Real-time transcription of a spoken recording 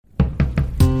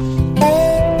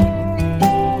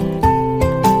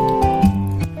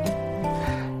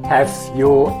Have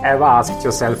you ever asked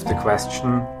yourself the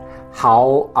question,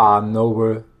 how are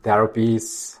novel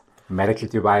therapies, medical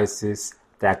devices,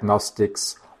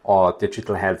 diagnostics, or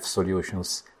digital health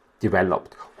solutions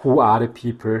developed? Who are the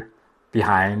people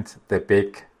behind the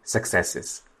big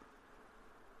successes?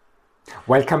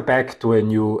 Welcome back to a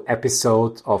new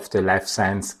episode of the Life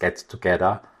Science Get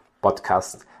Together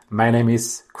podcast. My name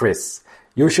is Chris.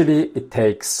 Usually it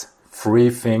takes three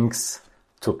things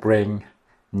to bring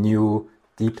new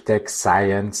deep tech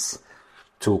science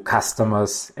to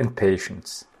customers and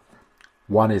patients.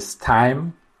 One is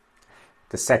time,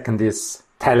 the second is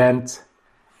talent,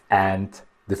 and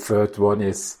the third one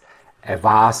is a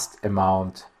vast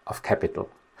amount of capital.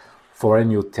 For a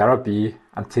new therapy,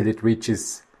 until it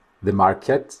reaches the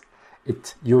market,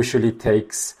 it usually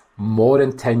takes more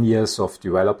than 10 years of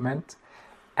development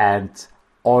and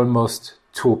almost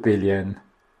 2 billion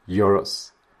euros.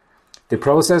 The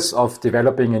process of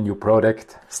developing a new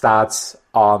product starts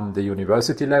on the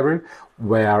university level,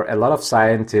 where a lot of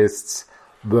scientists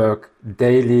work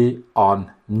daily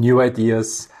on new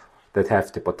ideas that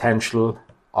have the potential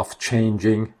of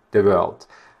changing the world.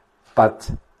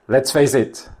 But let's face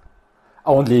it,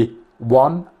 only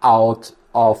one out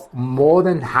of more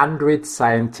than 100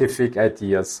 scientific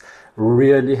ideas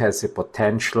really has the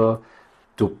potential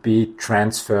to be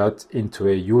transferred into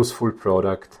a useful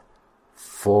product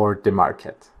for the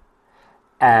market.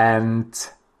 And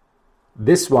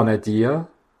this one idea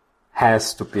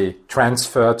has to be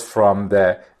transferred from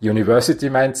the university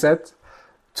mindset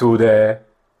to the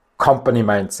company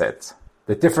mindset.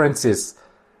 The difference is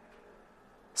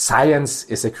science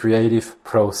is a creative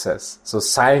process. So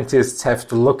scientists have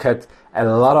to look at a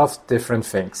lot of different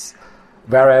things.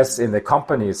 Whereas in the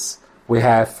companies, we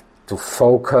have to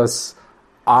focus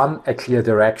on a clear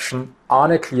direction,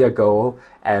 on a clear goal,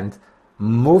 and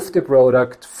move the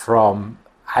product from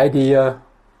idea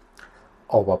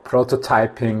over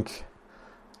prototyping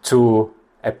to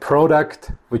a product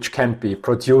which can be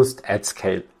produced at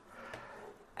scale.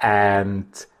 And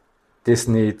this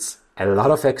needs a lot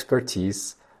of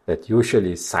expertise that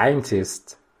usually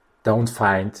scientists don't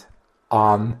find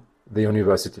on the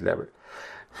university level.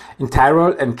 In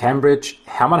Tyrol and Cambridge,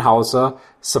 Hermann Hauser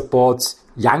supports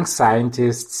young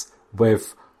scientists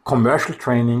with commercial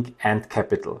training and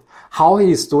capital. How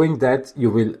he is doing that, you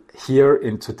will hear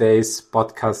in today's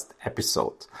podcast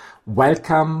episode.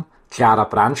 Welcome Clara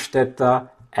Brandstetter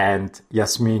and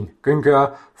Jasmin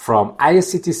Günger from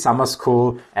ISCT Summer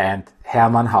School and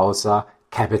Hermann Hauser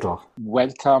Capital.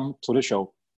 Welcome to the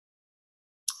show.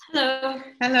 Hello.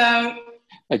 Hello.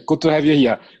 Good to have you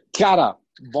here. Clara,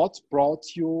 what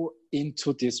brought you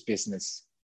into this business?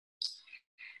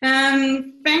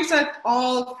 Thanks at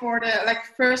all for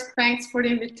thanks for the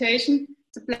invitation.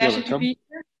 It's a pleasure to be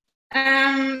here.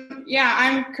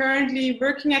 I'm currently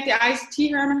working at the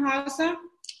ISCT Hermann Hauser,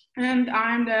 and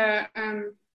I'm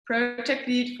the project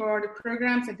lead for the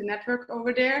programs and the network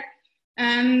over there.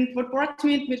 And what brought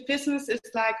me with business is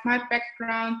my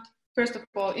background, first of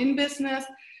all, in business,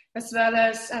 as well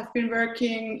as I've been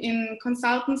working in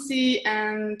consultancy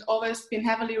and always been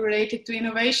heavily related to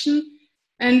innovation.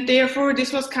 And therefore,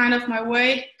 this was kind of my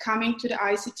way coming to the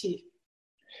ICT.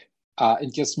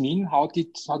 And Jasmin, how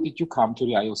did you come to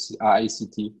the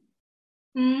ICT?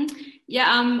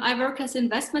 I work as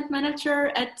investment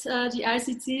manager at the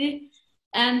ICT.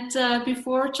 And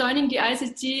before joining the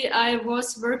ICT, I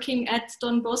was working at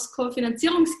Don Bosco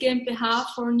Finanzierungs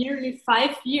GmbH for nearly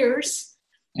 5 years.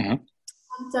 Mm-hmm.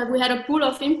 And we had a pool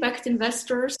of impact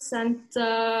investors, and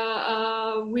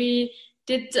we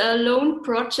did loan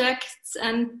projects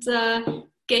and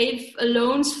gave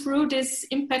loans through these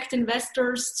impact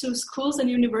investors to schools and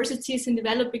universities in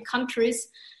developing countries.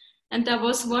 And there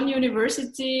was one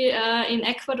university in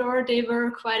Ecuador. They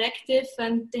were quite active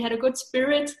and they had a good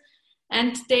spirit.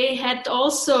 And they had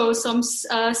also some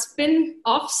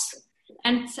spin-offs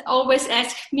and always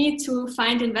asked me to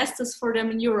find investors for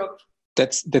them in Europe.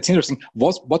 That's interesting.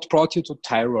 What brought you to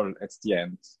Tyrol at the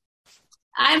end?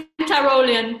 I'm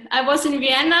Tyrolian. I was in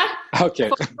Vienna for a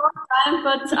short time,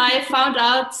 but I found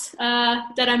out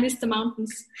that I missed the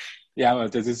mountains. Yeah, well,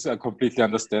 this is completely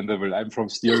understandable. I'm from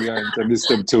Styria and I miss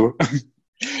them too.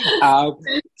 I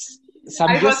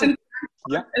was in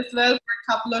as well for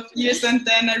a couple of years, and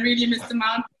then I really missed the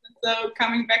mountains. So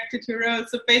coming back to Tyrol.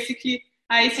 So basically,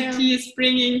 ICT is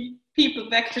bringing people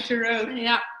back to Tyrol.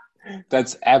 Yeah.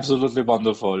 That's absolutely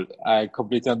wonderful. I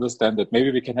completely understand that.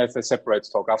 Maybe we can have a separate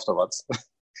talk afterwards.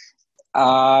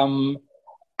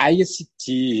 ISCT,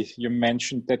 you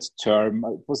mentioned that term.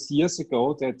 It was years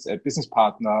ago that a business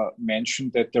partner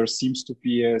mentioned that there seems to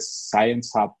be a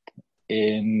science hub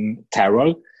in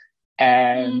Tyrol.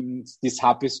 And this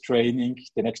hub is training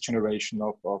the next generation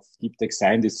of deep tech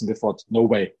scientists. And they thought, no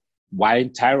way. Why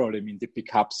in Tyrol? I mean, the big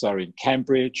hubs are in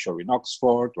Cambridge or in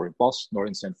Oxford or in Boston or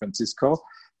in San Francisco.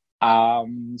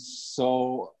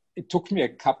 So it took me a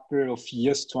couple of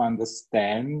years to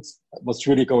understand what's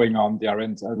really going on there.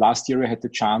 And last year I had the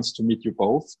chance to meet you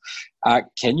both.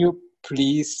 Can you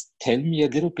please tell me a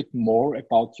little bit more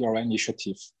about your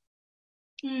initiative?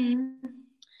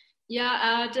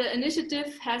 Yeah, the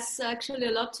initiative has actually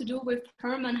a lot to do with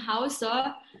Hermann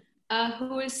Hauser,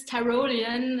 who is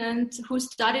Tyrolean and who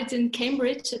studied in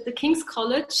Cambridge at the King's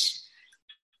College.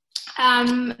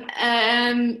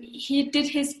 He did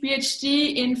his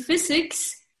PhD in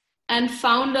physics and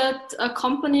founded a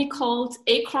company called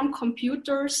Acorn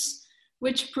Computers,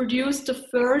 which produced the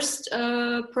first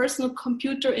personal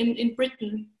computer in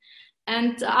Britain.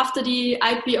 And after the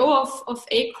IPO of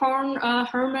Acorn,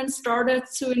 Hermann started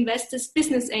to invest as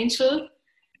business angel.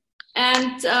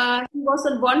 And he was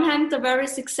on one hand a very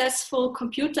successful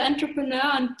computer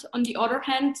entrepreneur, and on the other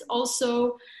hand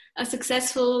also a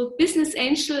successful business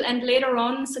angel, and later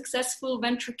on successful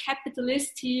venture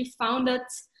capitalist. He founded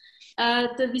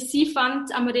the VC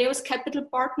fund Amadeus Capital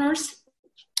Partners,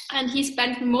 and he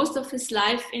spent most of his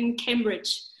life in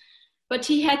Cambridge. But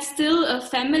he had still a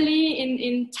family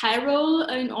in Tyrol,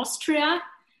 in Austria,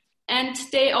 and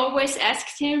they always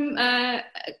asked him,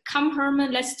 come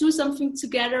Hermann, let's do something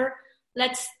together.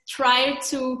 Let's try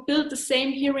to build the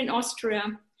same here in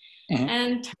Austria. Mm-hmm.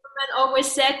 And Hermann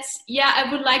always said, yeah, I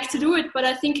would like to do it, but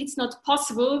I think it's not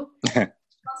possible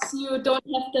because you don't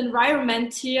have the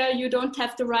environment here, you don't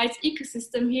have the right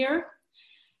ecosystem here.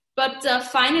 But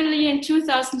finally in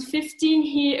 2015,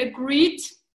 he agreed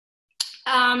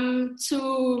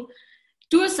to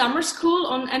do a summer school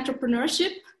on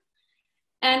entrepreneurship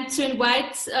and to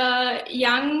invite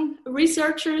young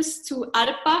researchers to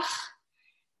Alpbach.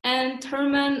 And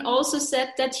Hermann also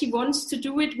said that he wants to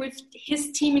do it with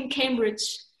his team in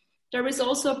Cambridge. There is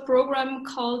also a program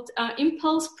called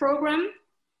Impulse program.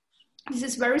 This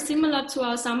is very similar to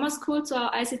our summer school, to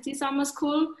our ICT summer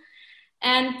school.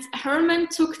 And Hermann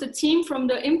took the team from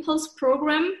the Impulse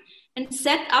program and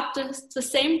set up the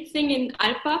same thing in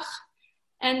Alpbach.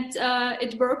 And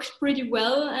it worked pretty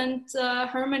well. And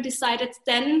Hermann decided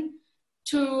then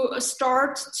to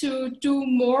start to do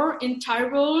more in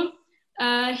Tyrol.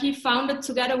 He founded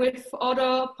together with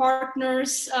other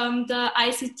partners the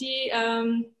ICT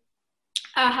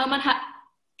Hermann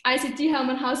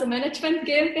Hauser Management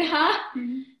GmbH,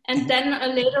 and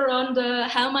then later on the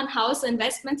Hermann Hauser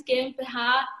Investment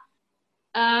GmbH.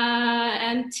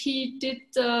 And he did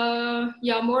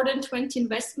more than 20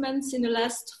 investments in the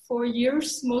last 4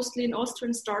 years, mostly in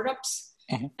Austrian startups.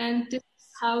 Mm-hmm. And this is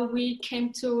how we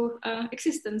came to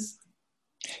existence.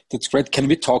 That's great. Can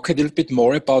we talk a little bit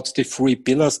more about the 3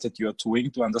 pillars that you are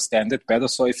doing to understand it better?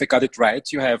 So if I got it right,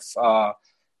 you have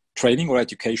training or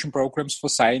education programs for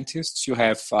scientists, you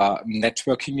have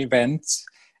networking events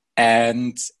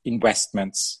and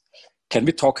investments. Can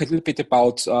we talk a little bit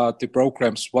about the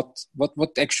programs? What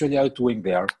actually are you doing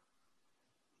there?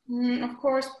 Of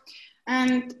course.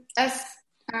 And as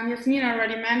Jasmina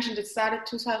already mentioned, it started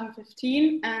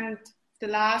 2015, and the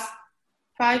last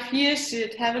 5 years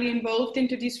it heavily involved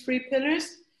into these 3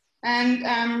 pillars.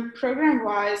 And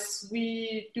program-wise,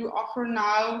 we do offer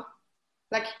now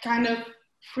like kind of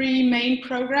 3 main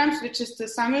programs, which is the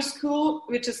summer school,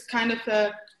 which is kind of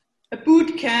a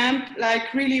boot camp,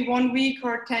 like really 1 week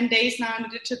or 10 days now in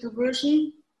the digital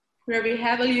version, where we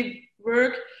heavily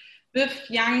work with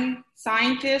young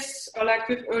scientists or like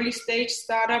with early stage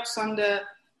startups on the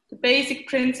basic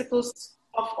principles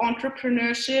of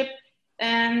entrepreneurship,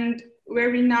 and where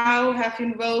we now have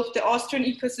involved the Austrian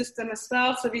ecosystem as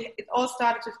well. So it all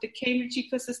started with the Cambridge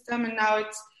ecosystem, and now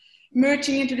it's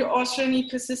merging into the Austrian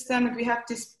ecosystem, and we have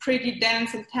this pretty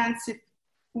dense, intensive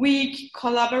week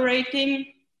collaborating,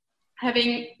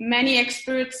 having many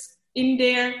experts in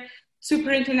there,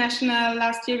 super international.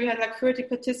 Last year we had like 30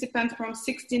 participants from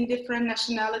 16 different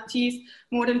nationalities,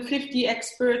 more than 50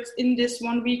 experts in this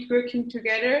 1 week working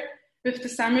together with the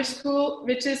summer school,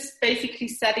 which is basically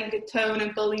setting the tone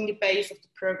and building the base of the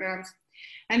programs.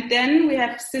 And then we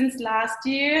have, since last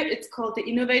year, it's called the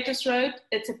Innovators Road.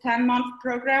 It's a 10-month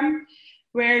program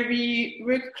where we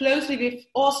work closely with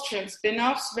Austrian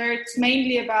spin-offs, where it's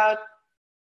mainly about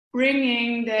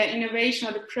bringing the innovation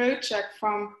or the project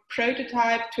from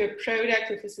prototype to a product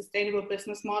with a sustainable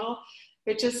business model,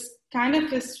 which is kind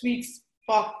of a sweet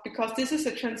spot because this is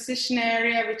a transition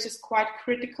area which is quite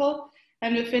critical.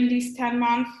 And within these 10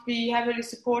 months, we heavily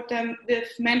support them with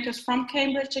mentors from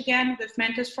Cambridge again, with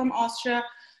mentors from Austria,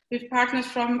 with partners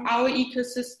from our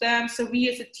ecosystem. So we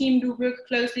as a team do work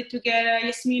closely together.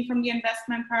 Yasmin from the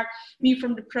investment part, me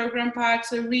from the program part.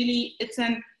 So really it's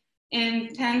an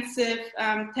intensive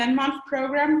 10-month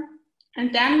program.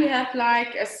 And then we have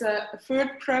like as a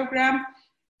third program,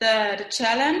 the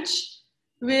challenge,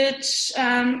 which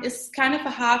is kind of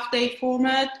a half-day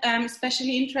format,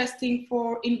 especially interesting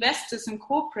for investors and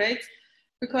corporates,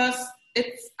 because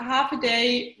it's half a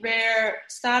day where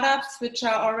startups which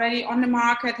are already on the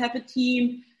market, have a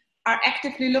team, are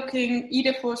actively looking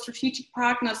either for strategic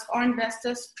partners or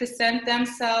investors, present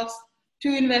themselves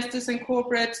to investors and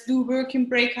corporates, do work in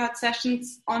breakout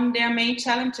sessions on their main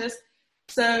challenges.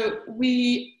 So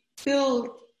we build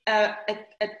a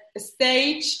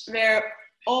stage where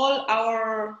all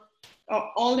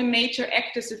the major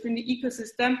actors within the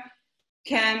ecosystem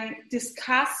can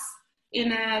discuss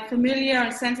in a familiar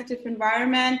and sensitive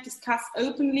environment, discuss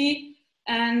openly,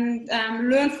 and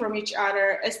learn from each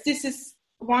other. As this is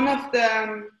one of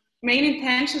the main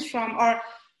intentions from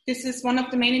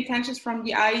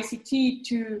the IECT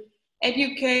to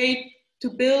educate, to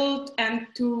build, and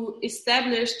to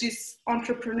establish this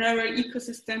entrepreneurial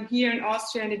ecosystem here in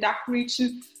Austria and the DACH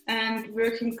region, and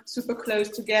working super close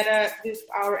together with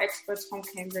our experts from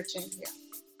Cambridge in here.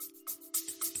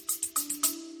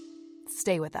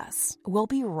 Stay with us. We'll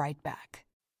be right back.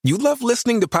 You love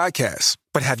listening to podcasts,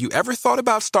 but have you ever thought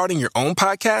about starting your own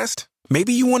podcast?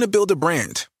 Maybe you want to build a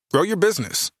brand, grow your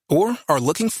business, or are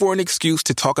looking for an excuse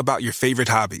to talk about your favorite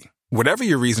hobby. Whatever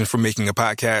your reason for making a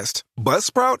podcast,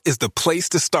 Buzzsprout is the place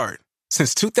to start.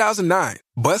 Since 2009,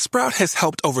 Buzzsprout has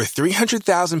helped over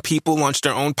 300,000 people launch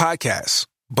their own podcasts.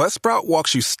 Buzzsprout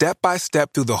walks you step by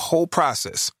step through the whole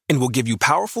process and will give you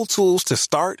powerful tools to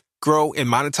start, grow, and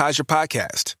monetize your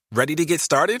podcast. Ready to get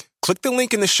started? Click the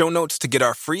link in the show notes to get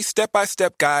our free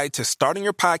step-by-step guide to starting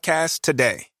your podcast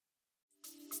today.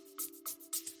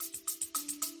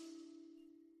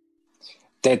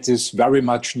 That is very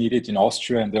much needed in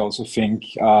Austria, and I also think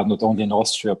not only in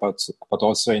Austria, but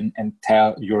also in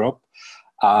entire Europe.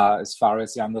 As far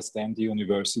as I understand, the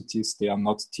universities, they are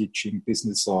not teaching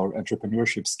business or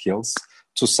entrepreneurship skills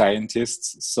to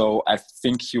scientists. So I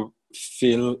think you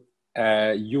fill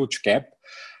a huge gap.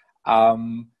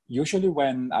 Usually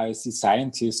when I see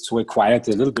scientists who acquired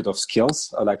a little bit of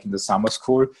skills, like in the summer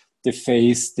school, they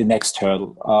face the next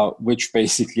hurdle, which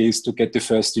basically is to get the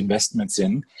first investments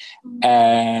in.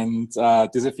 And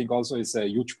this, I think, also is a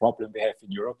huge problem we have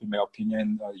in Europe. In my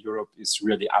opinion, Europe is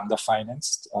really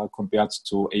underfinanced compared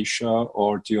to Asia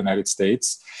or the United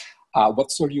States.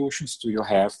 What solutions do you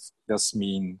have,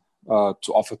 Yasmin,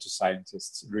 to offer to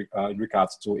scientists in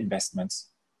regards to investments?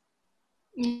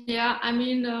 Yeah, I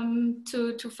mean,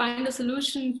 to find a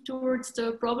solution towards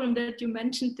the problem that you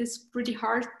mentioned is pretty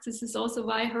hard. This is also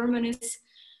why Hermann is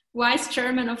vice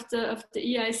chairman of the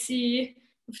EIC,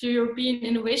 of the European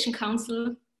Innovation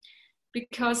Council,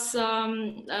 because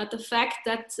the fact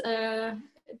that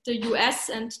the US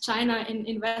and China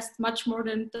invest much more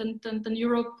than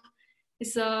Europe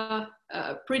is a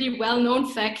pretty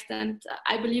well-known fact, and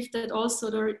I believe that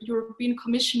also the European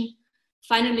Commission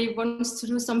finally wants to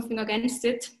do something against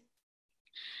it.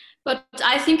 But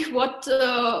I think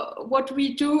what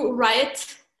we do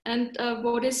right, and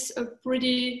what is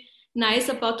pretty nice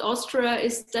about Austria,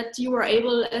 is that you are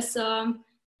able as a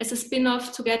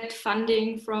spin-off to get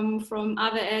funding from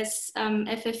AWS,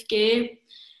 FFG,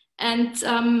 and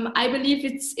I believe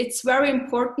it's very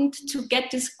important to get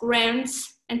these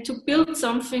grants and to build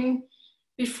something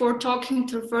before talking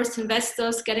to the first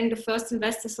investors, getting the first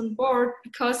investors on board,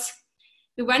 because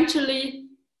eventually,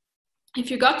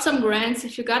 if you got some grants,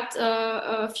 if you got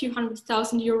a few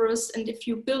 €100,000, and if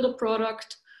you build a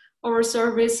product or a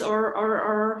service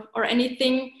or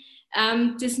anything,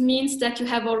 this means that you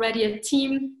have already a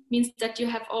team, means that you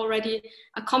have already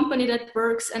a company that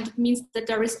works, and it means that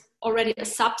there is already a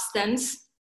substance.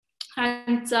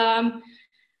 And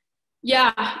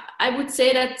I would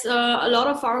say that a lot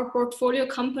of our portfolio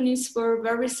companies were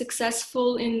very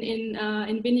successful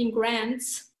in winning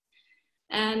grants.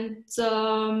 And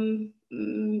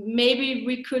maybe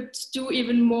we could do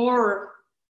even more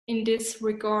in this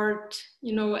regard,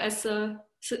 you know, as a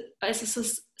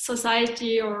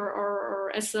society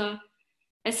or as a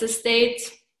state,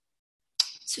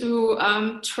 to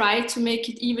try to make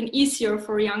it even easier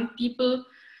for young people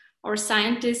or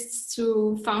scientists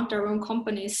to found their own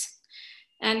companies.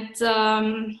 And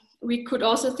we could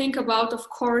also think about, of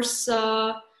course,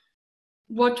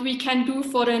 what we can do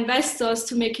for the investors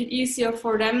to make it easier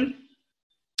for them.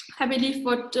 I believe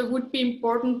what would be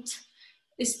important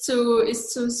is to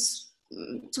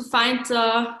find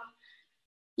a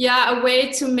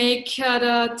way to make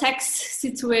the tax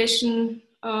situation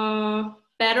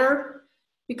better,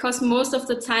 because most of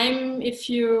the time, if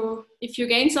you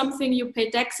gain something, you pay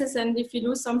taxes, and if you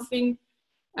lose something,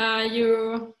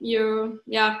 you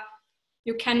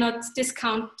cannot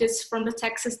discount this from the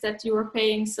taxes that you are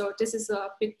paying. So this is a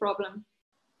big problem.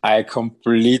 I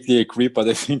completely agree, but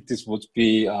I think this would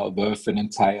be worth an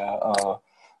entire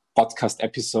podcast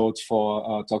episode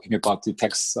for talking about the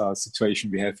tax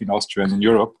situation we have in Austria and in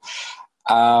Europe.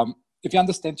 If you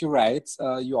understand you right,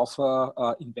 you offer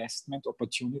investment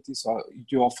opportunities, or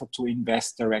you offer to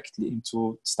invest directly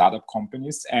into startup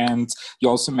companies. And you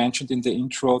also mentioned in the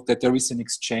intro that there is an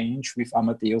exchange with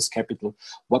Amadeus Capital.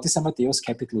 What is Amadeus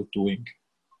Capital doing?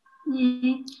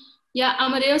 Mm-hmm. Yeah,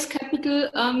 Amadeus Capital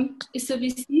is a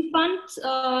VC fund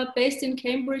based in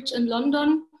Cambridge and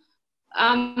London.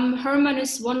 Herman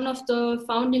is one of the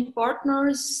founding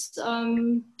partners.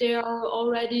 They are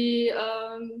already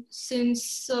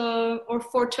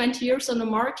for 20 years on the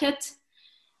market,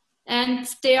 and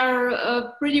they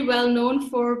are pretty well known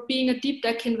for being a deep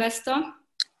tech investor.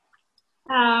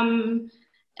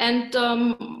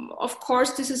 Of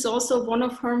course, this is also one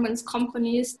of Herman's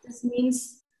companies. This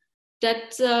means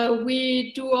that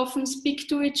we do often speak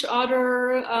to each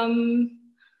other,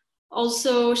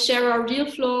 also share our deal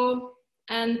flow.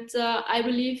 And I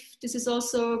believe this is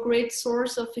also a great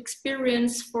source of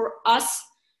experience for us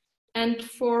and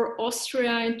for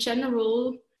Austria in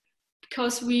general,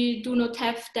 because we do not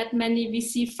have that many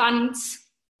VC funds.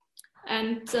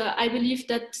 And I believe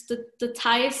that the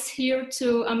ties here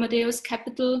to Amadeus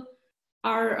Capital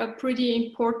are pretty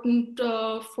important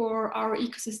for our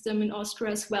ecosystem in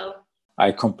Austria as well.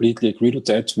 I completely agree with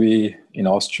that. We in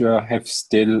Austria have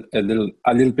still a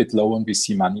little bit low on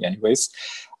VC money anyways.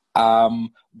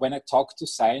 When I talk to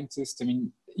scientists, I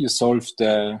mean, you solve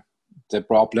the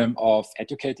problem of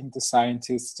educating the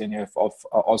scientists, and you have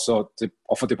also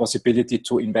offer the possibility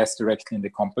to invest directly in the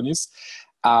companies.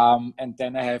 And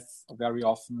then I have very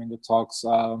often in the talks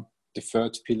the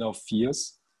third pillar of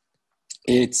fears.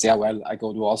 It's, I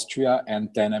go to Austria and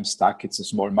then I'm stuck. It's a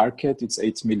small market. It's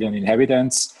 8 million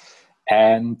inhabitants,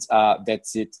 and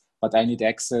that's it. But I need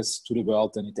access to the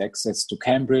world. I need access to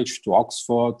Cambridge, to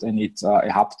Oxford. I need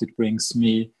a hub that brings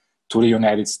me to the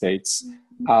United States.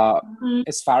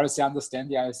 As far as I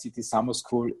understand the ICT Summer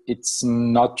School, it's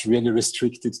not really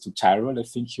restricted to Tyrol. I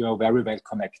think you are very well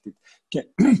connected.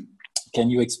 Can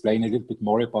you explain a little bit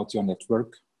more about your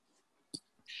network?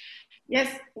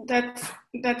 Yes,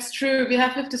 that's true. We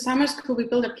have with the Summer School, we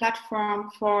build a platform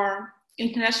for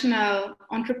international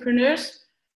entrepreneurs,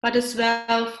 but as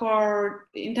well for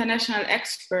international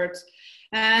experts.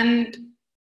 And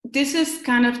this is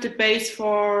kind of the base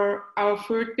for our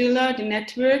third pillar, the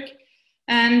network.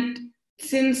 And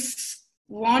since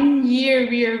 1 year,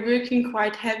 we are working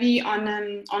quite heavy on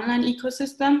an online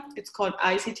ecosystem. It's called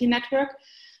ICT Network.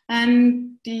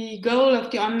 And the goal of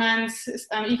the online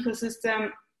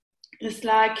ecosystem is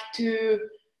like to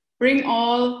bring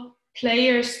all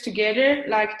players together,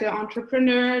 like the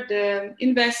entrepreneur, the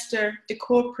investor, the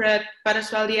corporate, but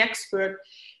as well the expert,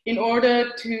 in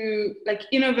order to like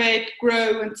innovate,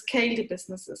 grow, and scale the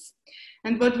businesses.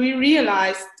 And what we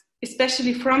realized,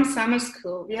 especially from summer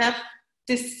school, we have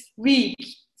this week,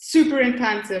 super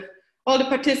intensive. All the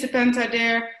participants are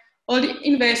there, all the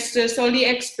investors, all the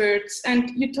experts, and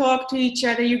you talk to each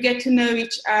other, you get to know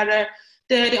each other.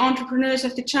 The entrepreneurs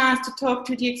have the chance to talk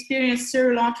to the experienced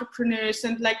serial entrepreneurs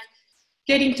and like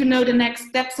getting to know the next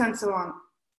steps and so on.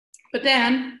 But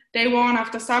then day one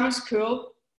after summer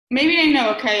school, maybe they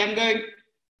know, okay, I'm going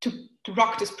to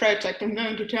rock this project, I'm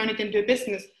going to turn it into a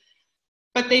business,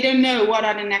 but they don't know what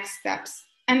are the next steps.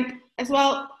 And as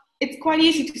well, it's quite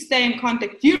easy to stay in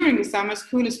contact during the summer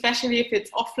school, especially if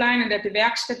it's offline and at the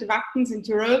Werkstätte Wachtens in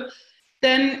Tyrol,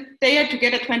 then they are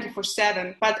together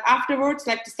 24/7. But afterwards,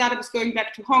 like the startup is going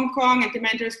back to Hong Kong and the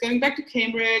mentor is going back to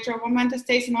Cambridge, or one mentor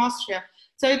stays in Austria.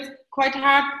 So it's quite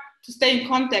hard to stay in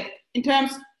contact. In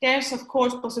terms, there's of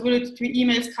course possibility to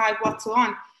email, Skype, what so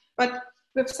on. But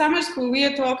with summer school, we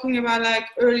are talking about like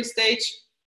early stage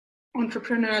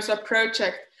entrepreneurs or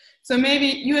project. So maybe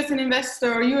you as an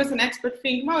investor or you as an expert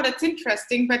think, wow, that's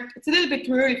interesting, but it's a little bit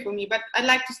too early for me, but I'd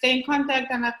like to stay in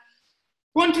contact and I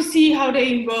want to see how they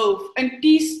evolve. And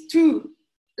these two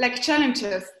like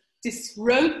challenges, this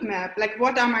roadmap, like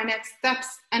what are my next steps,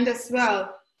 and as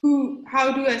well,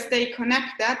 how do I stay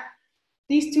connected?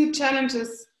 These two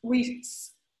challenges we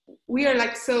are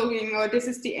like solving, or this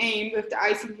is the aim with the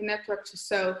ICT network to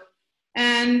solve.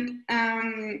 And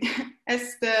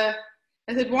as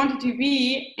it wanted to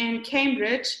be in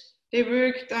Cambridge, they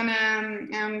worked on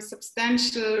a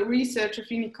substantial research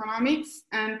of economics,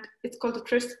 and it's called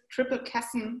the triple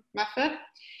chasm method.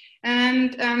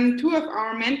 And two of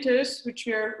our mentors, which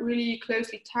we are really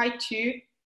closely tied to,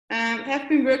 have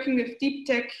been working with deep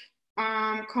tech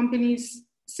companies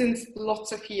since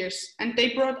lots of years. And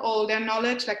they brought all their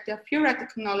knowledge, like their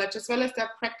theoretical knowledge, as well as their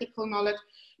practical knowledge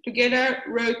together,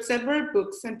 wrote several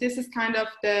books. And this is kind of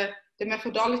the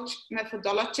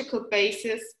methodological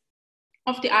basis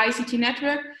of the ICT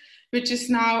network, which is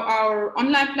now our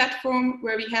online platform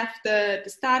where we have the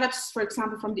startups, for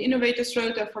example, from the Innovators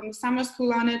Road or from the summer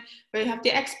school on it, where you have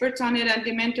the experts on it and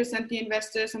the mentors and the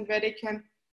investors, and where they can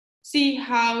see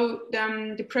how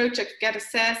the project get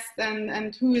assessed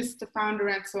and who is the founder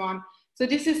and so on. So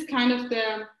this is kind of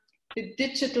the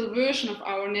digital version of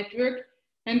our network.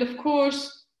 And of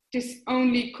course, this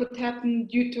only could happen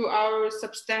due to our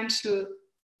substantial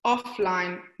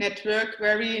offline network,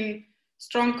 where we in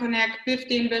strong connect with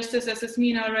the investors, as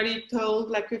Yasmina already told,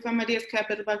 like with Amadeus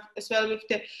Capital, but as well with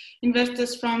the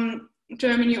investors from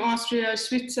Germany, Austria,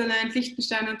 Switzerland,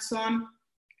 Liechtenstein, and so on.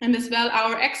 And as well,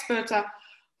 our experts are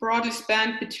broadly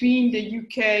spanned between the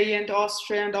UK and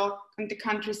Austria and the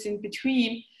countries in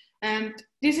between. And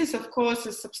this is, of course,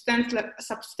 a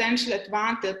substantial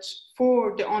advantage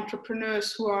for the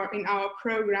entrepreneurs who are in our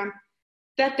program,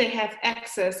 that they have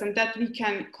access and that we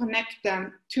can connect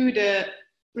them to the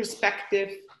respective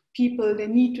people they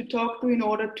need to talk to in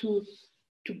order to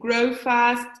grow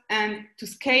fast and to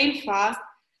scale fast.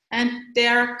 And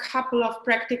there are a couple of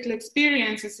practical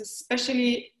experiences,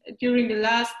 especially during the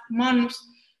last months,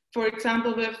 for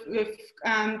example, with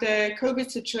the COVID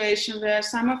situation, where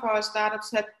some of our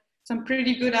startups had some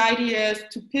pretty good ideas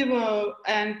to pivot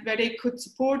and where they could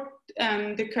support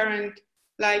the current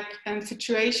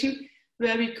situation,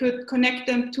 where we could connect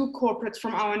them to corporates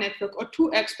from our network or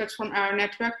to experts from our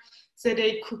network, so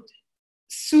they could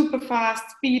super fast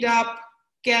speed up,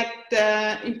 get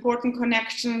the important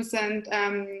connections and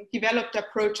develop their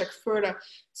project further.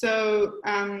 So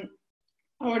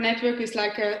our network is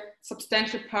like a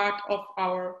substantial part of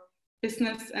our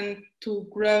business and to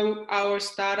grow our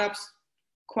startups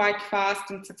quite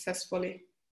fast and successfully.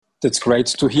 That's great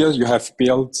to hear. You have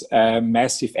built a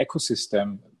massive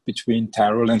ecosystem between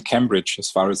Tyrol and Cambridge, as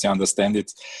far as I understand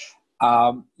it.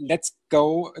 Let's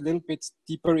go a little bit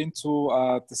deeper into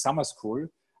the summer school.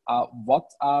 What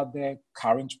are the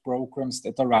current programs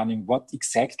that are running? What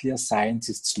exactly are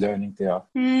scientists learning there?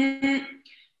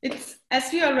 It's,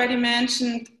 as we already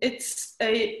mentioned, it's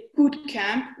a boot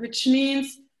camp, which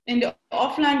means in the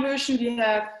offline version we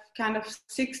have kind of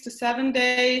 6 to 7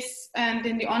 days, and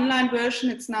in the online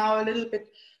version it's now a little bit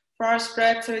far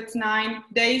spread, so it's 9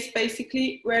 days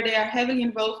basically, where they are heavily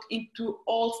involved into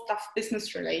all stuff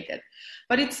business related.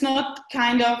 But it's not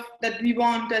kind of that we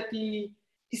want that the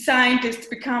scientists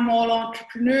become all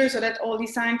entrepreneurs or that all the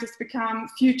scientists become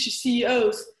future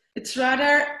CEOs. It's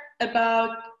rather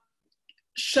about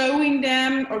showing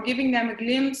them or giving them a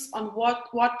glimpse on what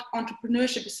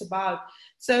entrepreneurship is about.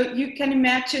 So you can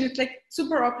imagine, it's like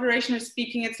super operational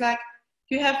speaking. It's like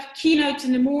you have keynotes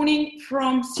in the morning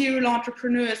from serial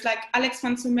entrepreneurs like Alex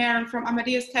van Someren from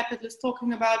Amadeus Capital is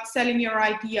talking about selling your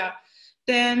idea.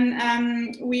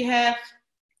 Then we have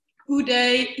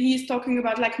Uday, he's talking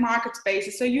about like market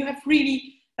spaces. So you have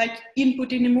really like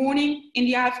input in the morning. In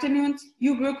the afternoons,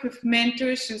 you work with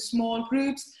mentors in small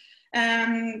groups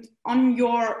and on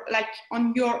your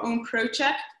own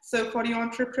project. So for the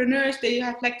entrepreneurs, they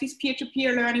have like this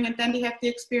peer-to-peer learning, and then they have the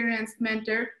experienced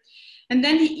mentor. And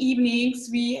then the evenings,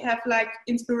 we have like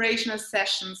inspirational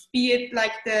sessions, be it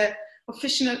like the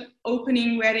official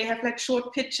opening where they have like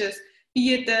short pitches,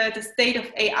 be it the state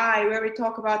of AI, where we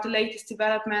talk about the latest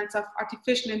developments of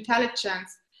artificial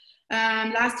intelligence.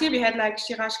 Last year we had like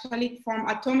Shiraj Khalid from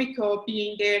Atomico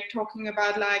being there talking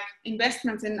about like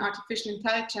investments in artificial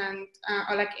intelligence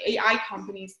or like AI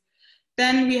companies.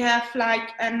 Then we have like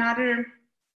another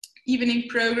evening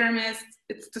program,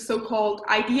 it's the so-called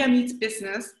Idea Meets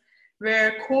Business,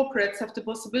 where corporates have the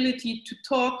possibility to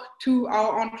talk to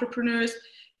our entrepreneurs,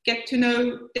 get to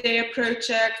know their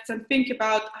projects and think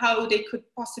about how they could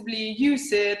possibly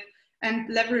use it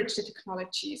and leverage the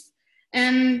technologies.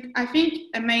 And I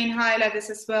think a main highlight is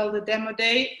as well the demo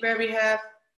day, where we have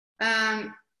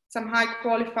some high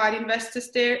qualified investors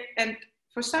there. And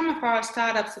for some of our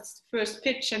startups, it's the first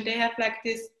pitch, and they have like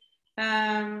this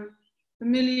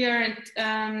familiar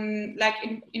and like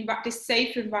in this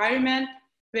safe environment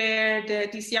where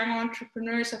these young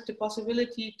entrepreneurs have the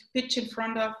possibility to pitch in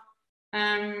front of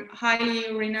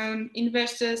highly renowned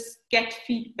investors, get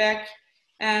feedback,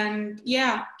 and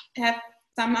have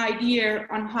some idea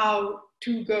on how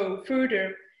to go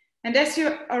further. And as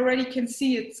you already can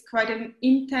see, it's quite an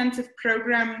intensive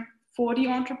program for the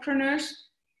entrepreneurs.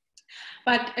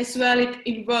 But as well, it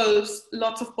involves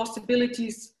lots of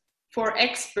possibilities for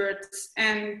experts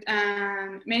and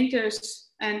mentors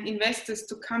and investors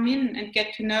to come in and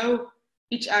get to know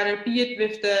each other, be it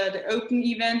with the open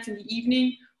events in the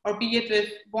evening or be it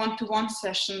with one-to-one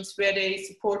sessions where they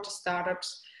support the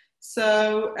startups.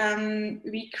 So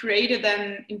we created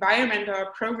an environment or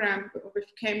a program with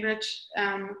Cambridge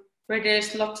where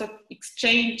there's lots of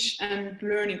exchange and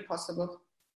learning possible.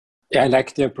 Yeah, I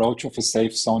like the approach of a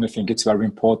safe zone. I think it's very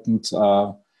important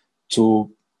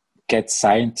to get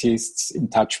scientists in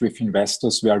touch with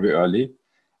investors very early,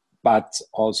 but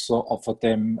also offer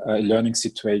them a learning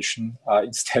situation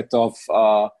instead of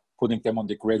putting them on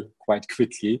the grill quite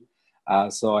quickly.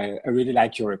 So I really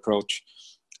like your approach.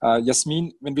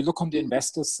 Yasmin, when we look on the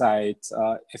investor side,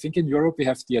 I think in Europe we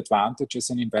have the advantage as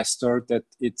an investor that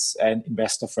it's an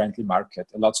investor-friendly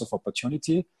market, lots of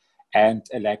opportunity and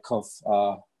a lack of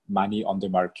money on the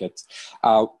market.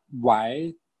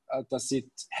 Why does it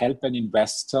help an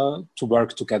investor to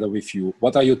work together with you?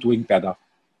 What are you doing better?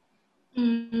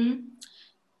 Mm-hmm.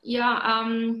 Yeah,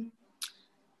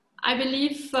 I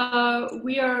believe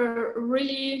we are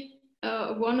really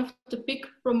one of the big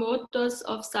promoters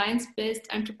of science-based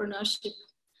entrepreneurship.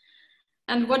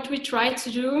 And what we try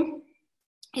to do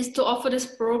is to offer these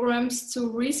programs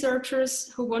to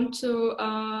researchers who want to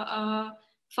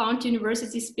found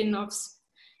university spin-offs.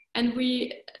 And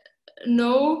we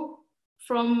know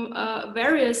from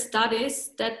various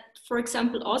studies that, for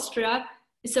example, Austria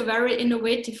is a very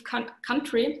innovative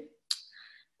country.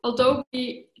 Although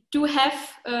we do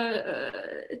have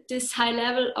this high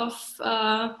level of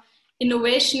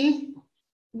innovation,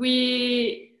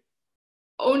 we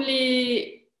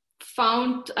only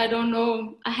found,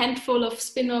 a handful of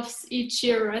spin-offs each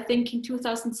year. I think in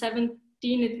 2017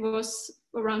 it was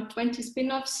around 20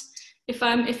 spin-offs, if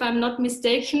I'm not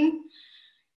mistaken.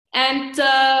 And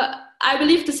I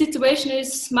believe the situation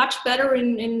is much better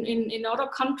in other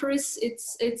countries.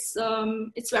 It's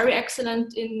very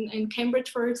excellent in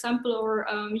Cambridge, for example, or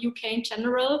UK in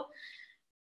general.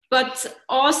 But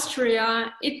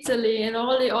Austria, Italy, and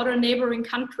all the other neighboring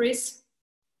countries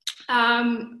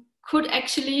could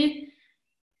actually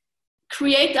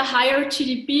create a higher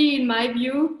GDP, in my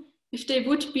view, if they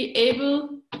would be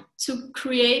able to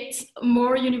create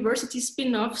more university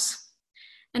spin-offs.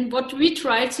 And what we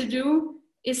try to do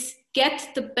is get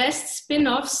the best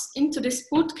spin-offs into this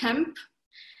bootcamp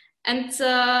and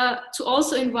to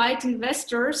also invite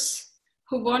investors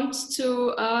who want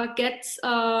to get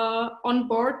on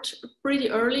board pretty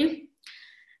early.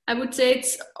 I would say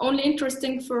it's only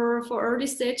interesting for early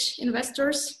stage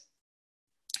investors.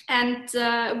 And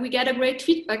we get a great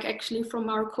feedback actually from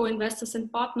our co-investors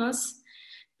and partners,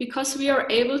 because we are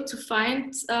able to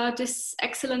find these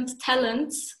excellent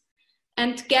talents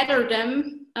and gather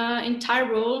them in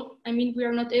Tyrol. I mean, we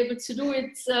are not able to do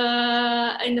it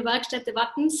in the Werkstätte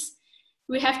Wattens.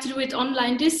 We have to do it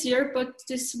online this year, but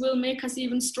this will make us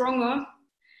even stronger,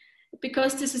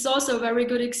 because this is also a very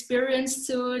good experience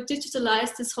to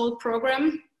digitalize this whole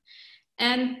program.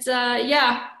 And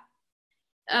to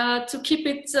keep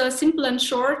it simple and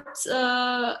short,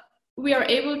 we are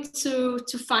able to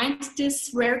find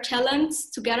these rare talents,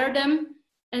 to gather them,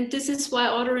 and this is why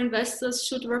other investors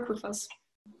should work with us.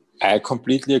 I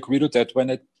completely agree to that.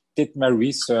 When I did my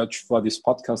research for this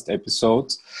podcast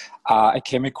episode, I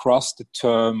came across the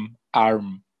term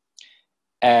ARM.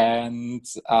 And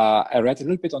I read a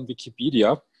little bit on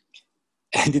Wikipedia,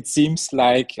 and it seems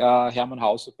like Hermann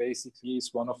Hauser basically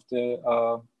is one of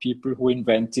the people who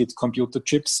invented computer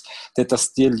chips that are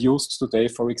still used today,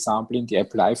 for example, in the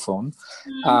Apple iPhone.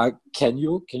 Can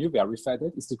you verify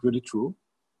that? Is it really true?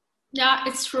 Yeah,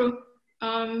 it's true.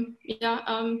 The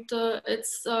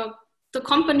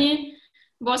company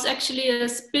was actually a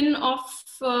spin-off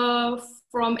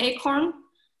from Acorn,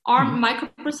 ARM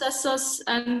microprocessors,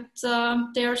 and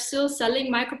they are still selling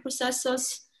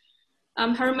microprocessors.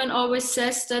 Hermann always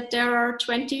says that there are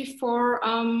 24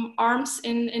 ARMs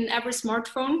in every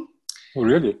smartphone. Oh,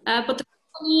 really? But the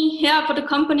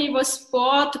company was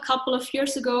bought a couple of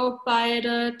years ago by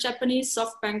the Japanese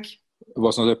SoftBank. It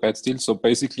was not a bad deal. So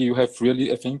basically you have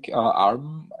really, I think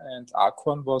ARM and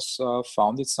Acorn was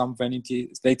founded somewhere in the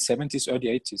late 70s,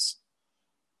 early 80s.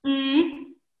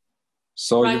 Mm-hmm.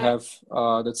 So right. You have,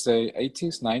 let's say,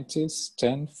 80s, 90s,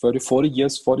 10, 30, 40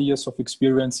 years of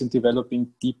experience in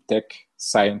developing deep tech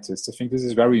scientists. I think this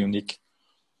is very unique.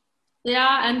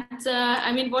 Yeah, and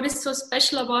what is so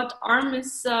special about ARM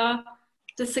is the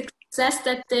success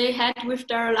that they had with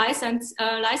their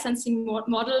licensing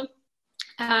model,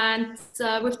 and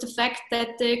with the fact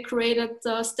that they created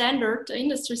the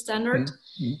industry standard.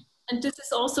 Mm-hmm. and this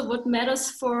is also what matters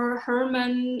for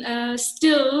Herman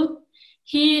still.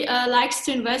 He likes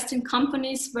to invest in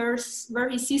companies where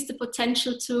he sees the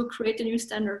potential to create a new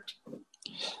standard.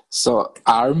 So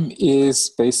ARM is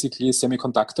basically a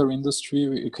semiconductor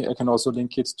industry. I can also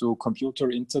link it to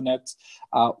computer, internet.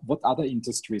 What other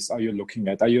industries are you looking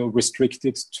at? Are you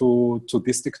restricted to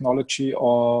this technology,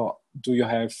 or do you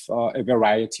have a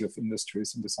variety of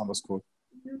industries in the summer school?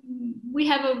 We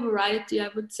have a variety, I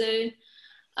would say.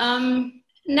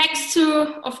 Next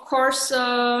to, of course,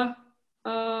 the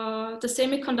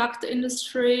semiconductor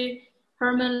industry,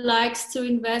 Herman likes to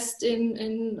invest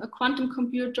in a quantum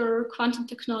computer, quantum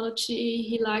technology.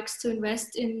 He likes to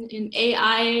invest in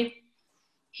AI.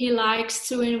 He likes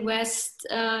to invest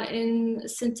in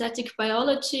synthetic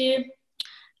biology,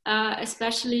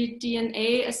 especially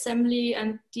DNA assembly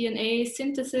and DNA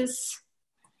synthesis.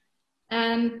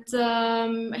 And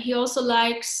he also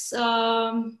likes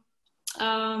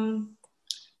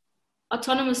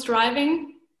autonomous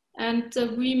driving. And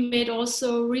we made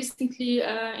also recently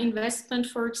investment,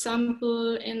 for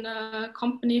example, in a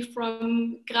company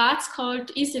from Graz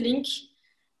called EasyLink,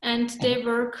 and they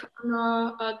work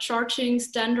on a charging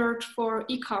standard for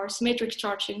e-cars, matrix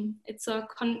charging. It's a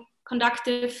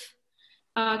conductive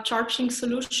charging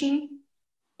solution.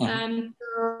 And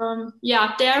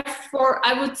therefore,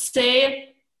 I would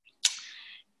say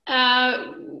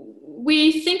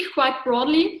we think quite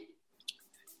broadly.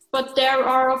 But there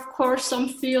are, of course, some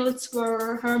fields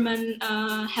where Herman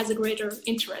has a greater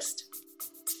interest.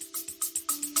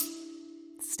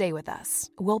 Stay with us.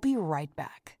 We'll be right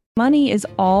back. Money is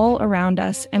all around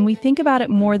us, and we think about it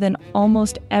more than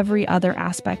almost every other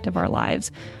aspect of our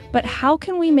lives. But how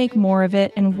can we make more of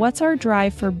it, and what's our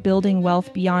drive for building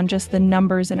wealth beyond just the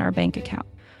numbers in our bank account?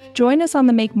 Join us on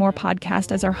the Make More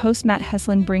podcast as our host Matt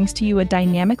Heslin brings to you a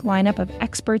dynamic lineup of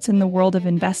experts in the world of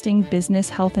investing, business,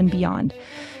 health, and beyond.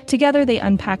 Together, they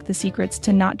unpack the secrets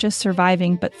to not just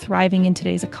surviving, but thriving in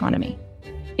today's economy.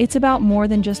 It's about more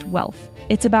than just wealth.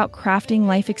 It's about crafting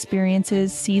life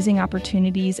experiences, seizing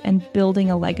opportunities, and building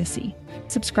a legacy.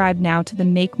 Subscribe now to the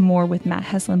Make More with Matt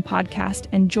Heslin podcast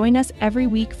and join us every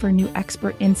week for new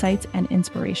expert insights and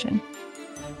inspiration.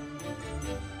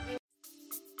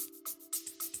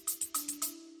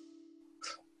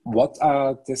 What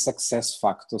are the success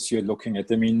factors you're looking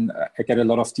at? I mean, I get a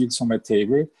lot of deals on my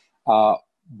table.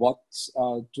 What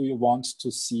do you want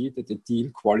to see that the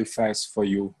deal qualifies for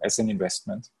you as an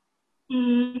investment?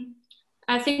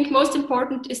 I think most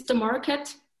important is the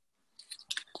market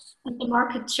and the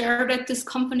market share that this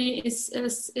company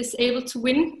is able to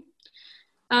win.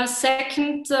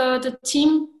 Second, the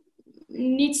team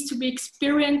needs to be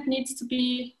experienced, needs to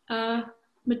be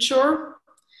mature.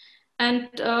 And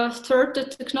third, the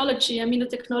technology. I mean, the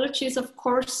technology is, of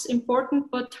course,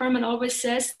 important, but Herman always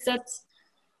says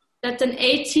that an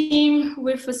A team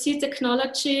with a C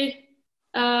technology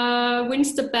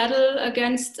wins the battle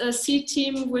against a C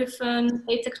team with an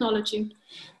A technology.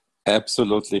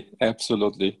 Absolutely,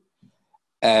 absolutely.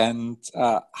 And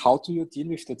how do you deal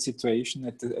with that situation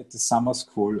at the summer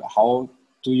school? How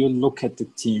do you look at the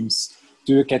teams?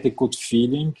 Do you get a good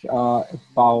feeling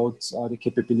about the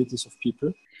capabilities of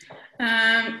people?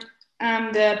 And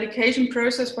the application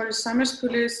process for the summer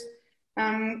school is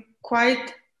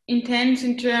quite intense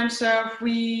in terms of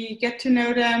we get to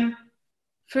know them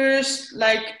first,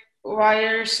 like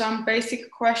via some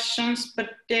basic questions, but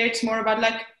there it's more about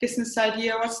like business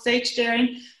idea, what stage they're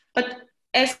in. But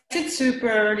as it's super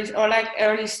early or like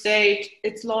early stage,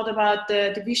 it's a lot about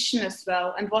the vision as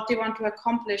well and what they want to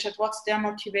accomplish and what's their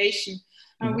motivation.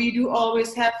 And we do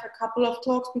always have a couple of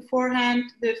talks beforehand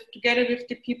together with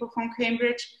the people from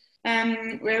Cambridge,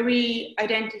 where we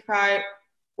identify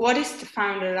what is the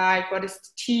founder like, what is the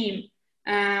team,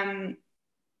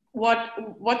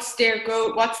 what's their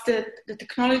goal, what's the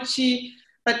technology,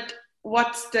 but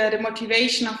what's the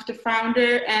motivation of the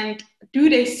founder, and do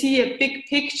they see a big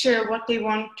picture what they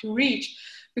want to reach?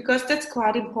 Because that's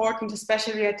quite important,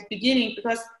 especially at the beginning,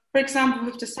 because for example,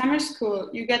 with the summer school,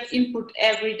 you get input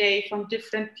every day from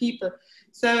different people.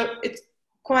 So it's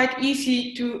quite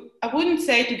easy to, I wouldn't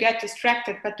say to get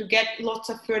distracted, but to get lots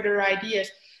of further ideas.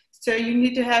 So you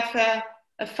need to have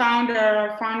a founder or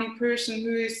a founding person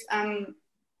who is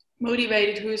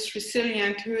motivated, who is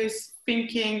resilient, who is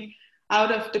thinking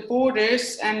out of the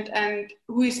borders and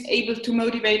who is able to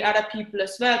motivate other people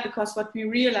as well. Because what we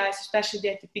realized, especially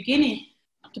at the beginning,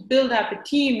 to build up a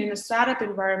team in a startup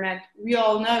environment, we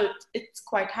all know it's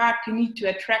quite hard. You need to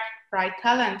attract right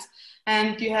talent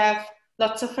and you have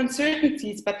lots of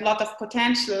uncertainties, but a lot of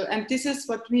potential. And this is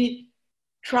what we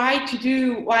try to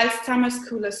do while summer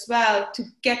school as well, to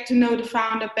get to know the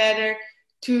founder better,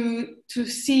 to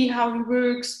see how he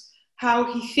works,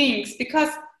 how he thinks, because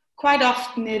quite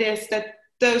often it is that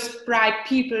those bright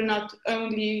people not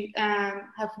only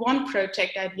have one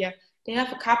project idea, they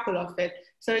have a couple of it.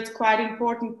 So it's quite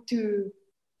important to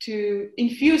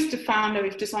infuse the founder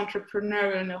with this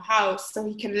entrepreneurial know-how so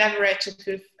he can leverage it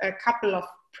with a couple of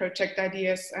project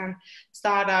ideas and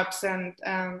startups. And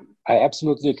I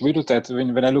absolutely agree with that.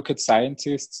 When I look at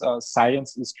scientists,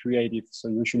 science is creative. So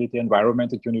usually the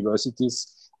environment at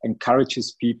universities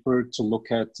encourages people to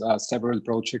look at several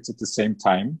projects at the same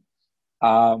time.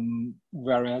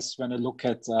 Whereas when I look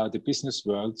at the business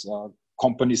world,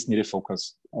 companies need a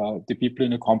focus. The people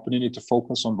in a company need to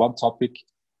focus on one topic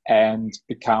and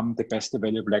become the best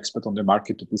available expert on the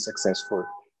market to be successful.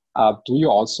 Do you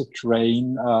also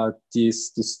train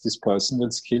these personal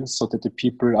skills so that the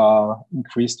people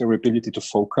increase their ability to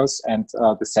focus? And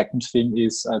the second thing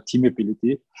is team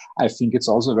ability. I think it's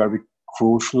also very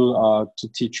crucial to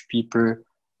teach people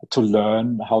to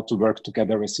learn how to work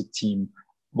together as a team.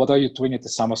 What are you doing at the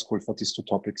summer school for these two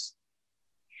topics?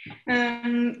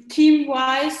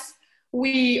 Team-wise,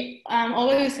 we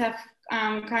always have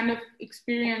kind of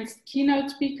experienced keynote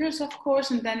speakers, of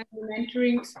course, and then in the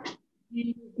mentorings,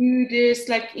 we do this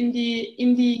like in the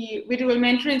individual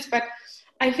mentorings. But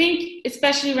I think,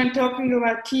 especially when talking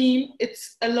about team,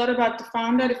 it's a lot about the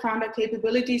founder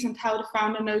capabilities, and how the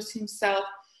founder knows himself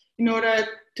in order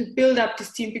to build up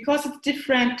this team, because it's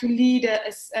different to lead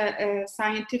a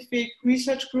scientific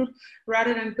research group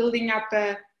rather than building up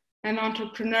an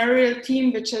entrepreneurial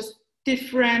team, which has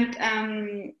different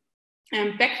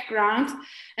backgrounds,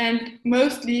 and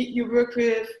mostly you work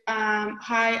with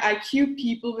high IQ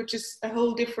people, which is a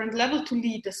whole different level to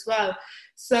lead as well.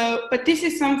 So, but this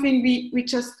is something we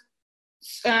just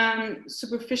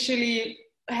superficially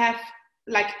have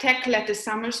like tackle at the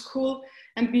summer school,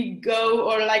 and we go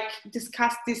or like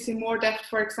discuss this in more depth,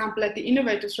 for example, at the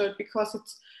Innovators Road, because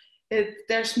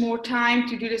there's more time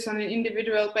to do this on an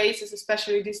individual basis,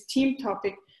 especially this team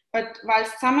topic. But while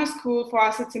summer school, for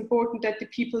us, it's important that the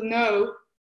people know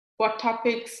what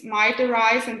topics might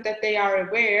arise and that they are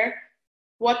aware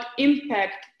what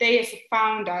impact they as a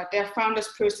founder, their founder's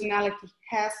personality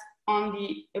has on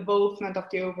the evolvement of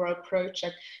the overall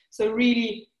project. So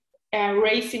really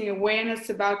raising awareness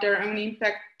about their own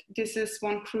impact, this is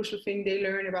one crucial thing they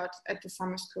learn about at the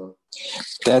summer school.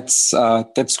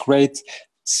 That's great.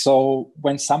 So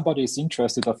when somebody is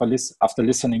interested after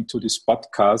listening to this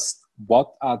podcast,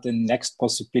 what are the next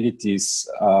possibilities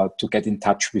to get in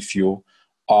touch with you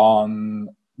on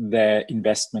the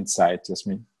investment side,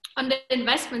 Jasmin? On the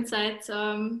investment side,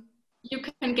 you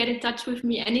can get in touch with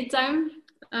me anytime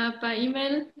by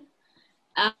email.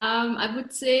 I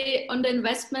would say on the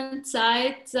investment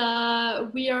side,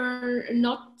 we are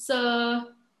not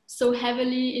so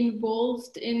heavily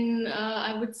involved in,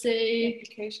 I would say,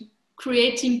 Education,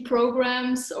 creating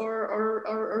programs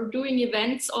or doing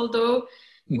events, although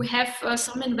we have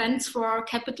some events for our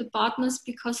capital partners,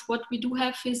 because what we do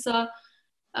have is a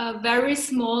very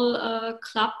small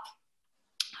club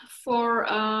for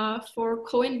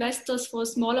co-investors, for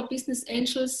smaller business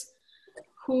angels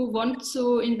who want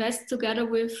to invest together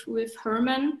with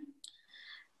Hermann.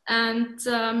 And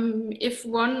if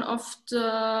one of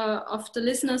the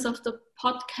listeners of the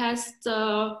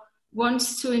podcast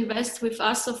wants to invest with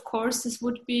us, of course, this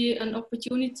would be an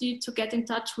opportunity to get in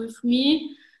touch with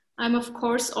me. I'm, of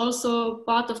course, also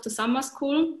part of the summer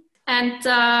school. And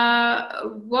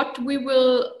what we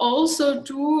will also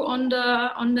do on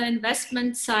the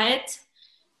investment side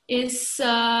is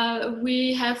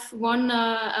we have one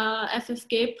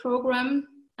FFG program,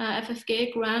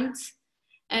 FFG grant,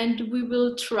 and we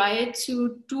will try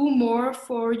to do more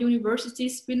for university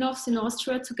spin-offs in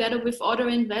Austria together with other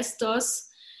investors.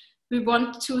 We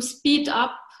want to speed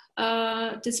up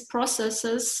these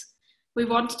processes. We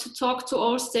want to talk to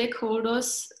all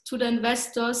stakeholders, to the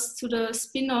investors, to the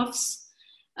spin-offs,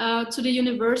 to the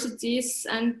universities,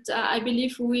 and I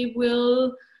believe we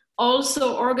will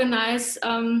also organize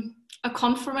a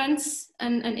conference,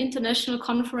 an international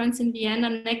conference in Vienna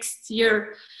next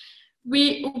year.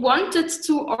 We wanted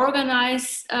to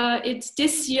organize it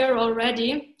this year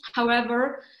already.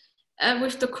 However,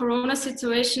 with the Corona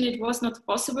situation, it was not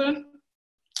possible.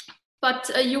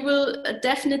 But you will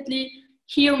definitely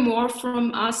hear more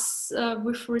from us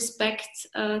with respect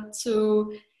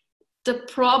to the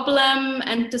problem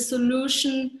and the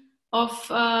solution of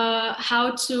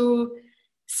how to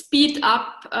speed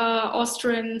up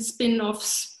Austrian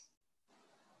spin-offs.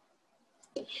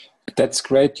 That's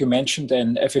great. You mentioned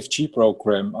an FFG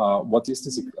program. What is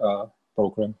this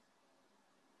program?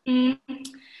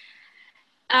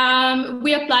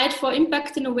 We applied for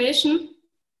Impact Innovation,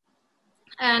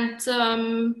 And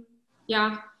we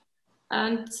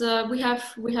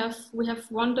have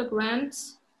won the grant.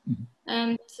 Mm-hmm.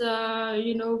 And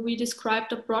we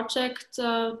described a project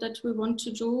that we want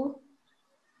to do,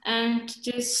 and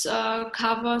this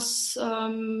covers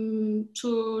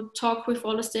to talk with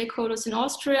all the stakeholders in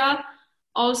Austria,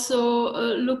 also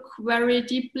look very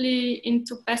deeply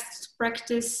into best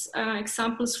practice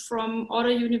examples from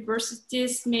other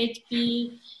universities,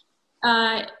 maybe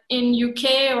in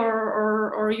UK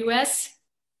or US,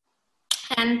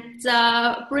 and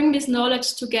bring this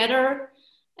knowledge together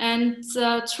and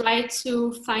try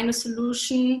to find a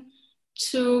solution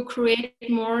to create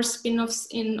more spin-offs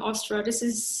in Austria. This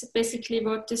is basically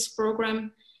what this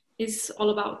program is all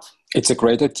about. It's a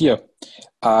great idea.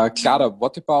 Clara,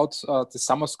 what about the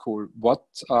summer school? What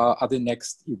are the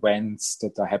next events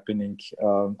that are happening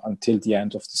until the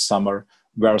end of the summer,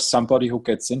 where somebody who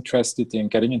gets interested in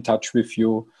getting in touch with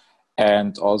you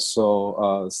and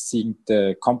also seeing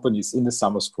the companies in the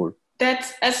summer school?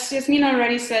 That's, as Yasmin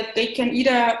already said, they can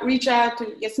either reach out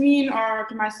to Yasmin or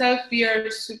to myself. We are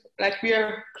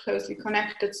closely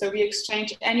connected, so we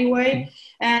exchange anyway. Mm-hmm.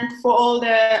 And for all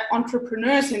the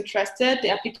entrepreneurs interested,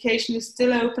 the application is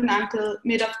still open until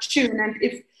mid of June. And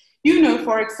if you know,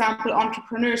 for example,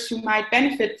 entrepreneurs who might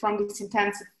benefit from this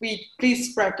intensive week,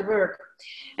 please spread the word.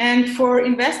 And for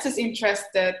investors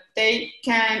interested, they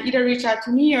can either reach out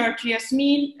to me or to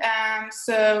Yasmin,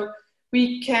 so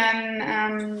we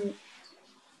can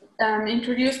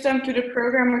introduce them to the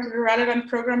program or to the relevant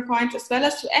program points, as well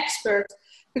as to experts,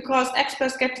 because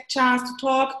experts get the chance to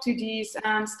talk to these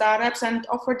startups and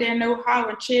offer their know-how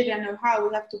and share their know-how.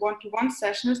 We have the one-to-one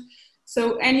sessions.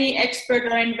 So any expert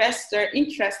or investor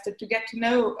interested to get to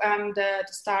know the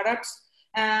startups,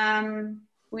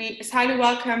 is highly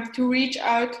welcome to reach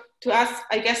out to us.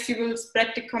 I guess you will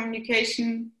spread the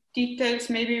communication details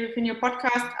maybe within your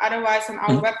podcast, otherwise on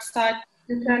our website.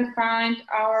 You can find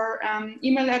our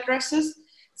email addresses.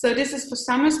 So this is for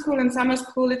summer school, and summer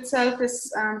school itself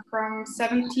is from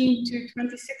 17th to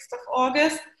 26th of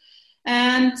August.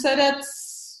 And so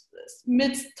that's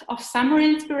midst of summer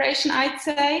inspiration, I'd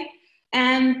say.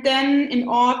 And then in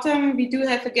autumn, we do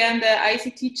have again the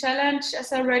ICT challenge,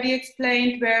 as I already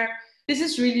explained, where this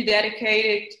is really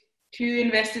dedicated to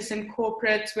investors and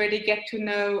corporates, where they get to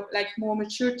know like more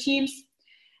mature teams.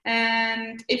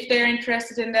 And if they're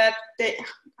interested in that, they're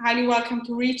highly welcome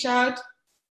to reach out.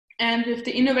 And with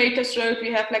the Innovators Road,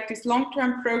 we have like this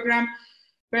long-term program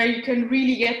where you can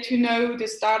really get to know the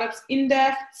startups in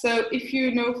depth. So if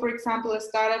you know, for example, a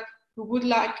startup who would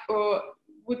like or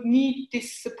would need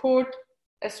this support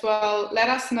as well, let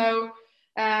us know.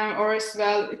 Or as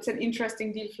well, it's an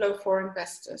interesting deal flow for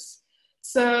investors.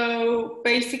 So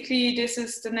basically, this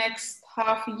is the next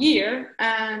half a year.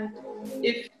 And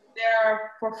if there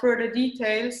are for further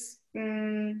details,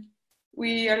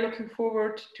 we are looking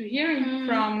forward to hearing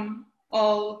from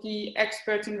all the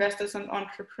experts, investors, and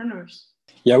entrepreneurs.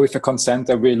 Yeah, with your consent,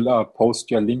 I will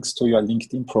post your links to your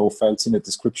LinkedIn profiles in the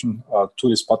description to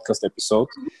this podcast episode,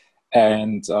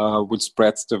 and will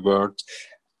spread the word.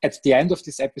 At the end of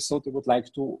this episode, I would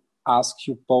like to ask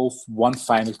you both one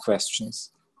final question.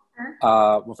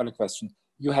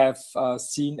 You have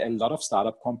seen a lot of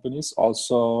startup companies.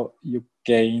 Also, you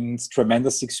gained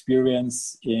tremendous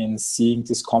experience in seeing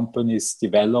these companies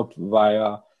develop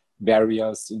via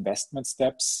various investment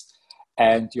steps.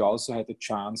 And you also had a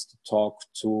chance to talk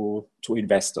to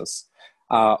investors.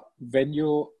 When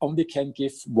you only can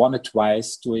give one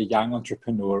advice to a young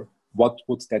entrepreneur, what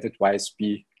would that advice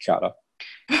be, Clara?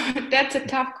 That's a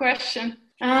tough question.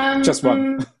 Just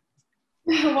one.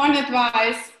 One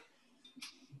advice.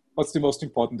 What's the most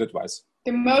important advice?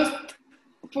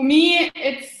 For me,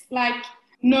 it's like,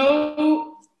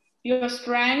 know your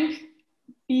strength,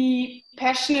 be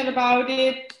passionate about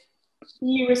it,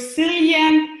 be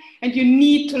resilient, and you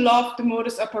need to love the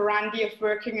modus operandi of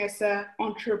working as an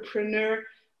entrepreneur,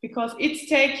 because it's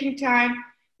taking time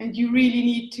and you really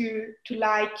need to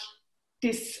like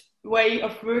this way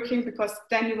of working, because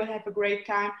then you will have a great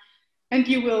time and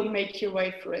you will make your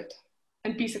way through it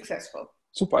and be successful.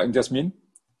 Super. And Yasmin?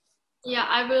 Yeah,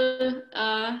 I will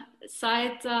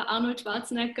cite Arnold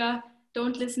Schwarzenegger,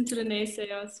 don't listen to the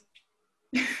naysayers.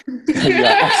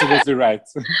 Yeah, absolutely right.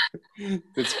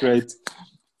 That's great.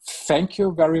 Thank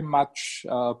you very much,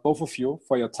 both of you,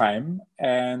 for your time.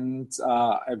 And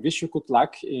I wish you good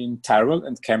luck in Tyrol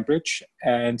and Cambridge.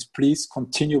 And please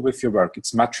continue with your work.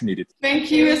 It's much needed. Thank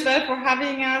you as well for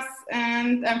having us,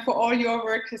 and for all your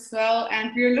work as well.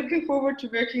 And we're looking forward to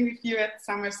working with you at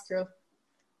Summer School.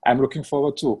 I'm looking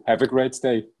forward too. Have a great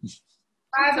day.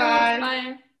 Bye-bye.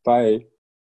 Bye. Bye.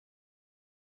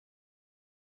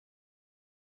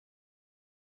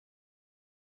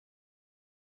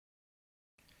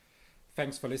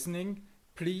 Thanks for listening.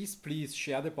 Please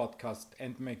share the podcast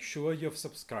and make sure you've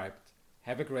subscribed.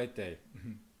 Have a great day.